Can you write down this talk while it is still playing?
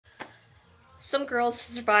Some girls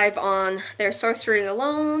survive on their sorcery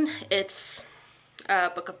alone. It's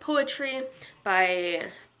a book of poetry by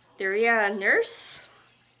Theria Nurse.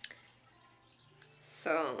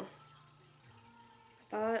 So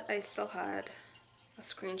I thought I still had a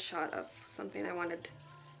screenshot of something I wanted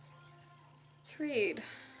to read.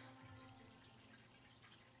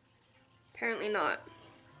 Apparently not.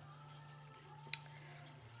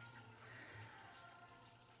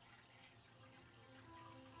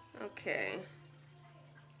 Okay.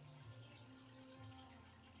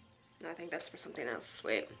 No, I think that's for something else.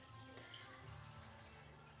 Wait.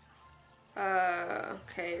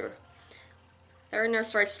 Okay. The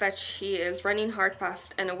nurse writes that she is running hard,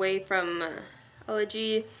 fast, and away from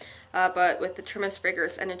elegy, but with the tremendous,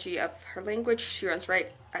 vigorous energy of her language, she runs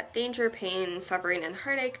right at danger, pain, suffering, and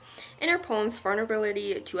heartache. In her poems,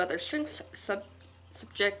 vulnerability to others' strengths,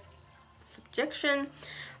 subjection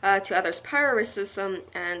to others' power, racism,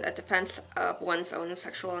 and a defense of one's own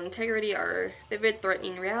sexual integrity are vivid,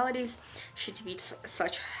 threatening realities. She defeats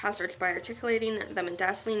such hazards by articulating them in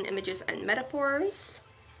dazzling images and metaphors.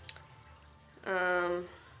 She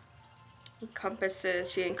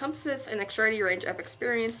encompasses an extraordinary range of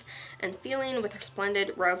experience and feeling with her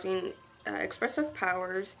splendid, rousing, expressive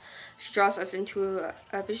powers. She draws us into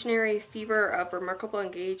a visionary fever of remarkable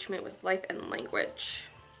engagement with life and language.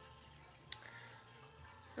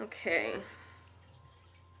 Okay.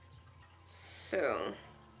 So,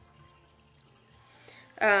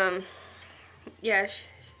 yeah,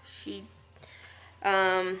 she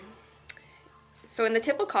so in the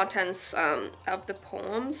table contents of the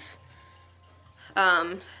poems,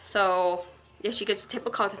 so yeah, she gets the table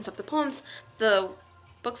contents of the poems. The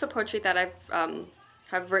books of poetry that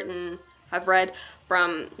have read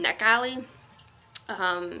from NetGalley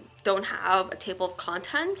don't have a table of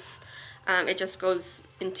contents. It just goes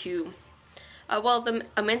into well, the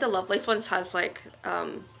Amanda Lovelace ones has like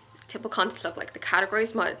table contents of like the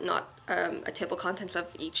categories, but not a table contents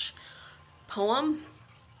of each poem.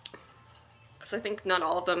 Because I think not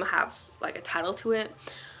all of them have like a title to it,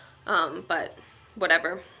 but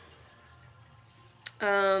whatever.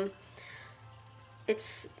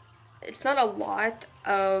 It's not a lot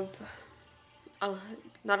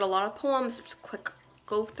of poems. It's a quick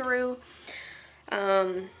go through,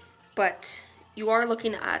 but you are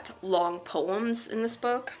looking at long poems in this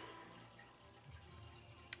book,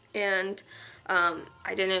 and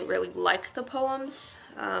I didn't really like the poems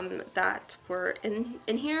that were in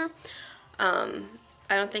here. I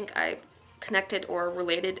don't think I connected or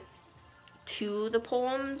related to the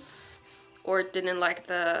poems, or didn't like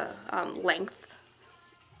the length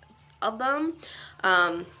of them.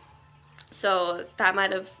 So that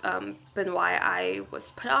might have been why I was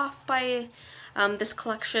put off by this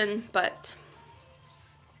collection. But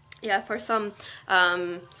yeah, for some,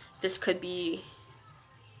 this could be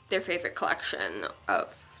their favorite collection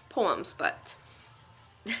of poems. But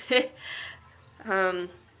but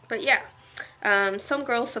yeah. Some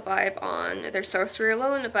Girls Survive on Their Sorcery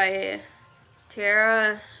Alone by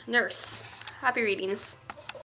Tara Nurse. Happy readings.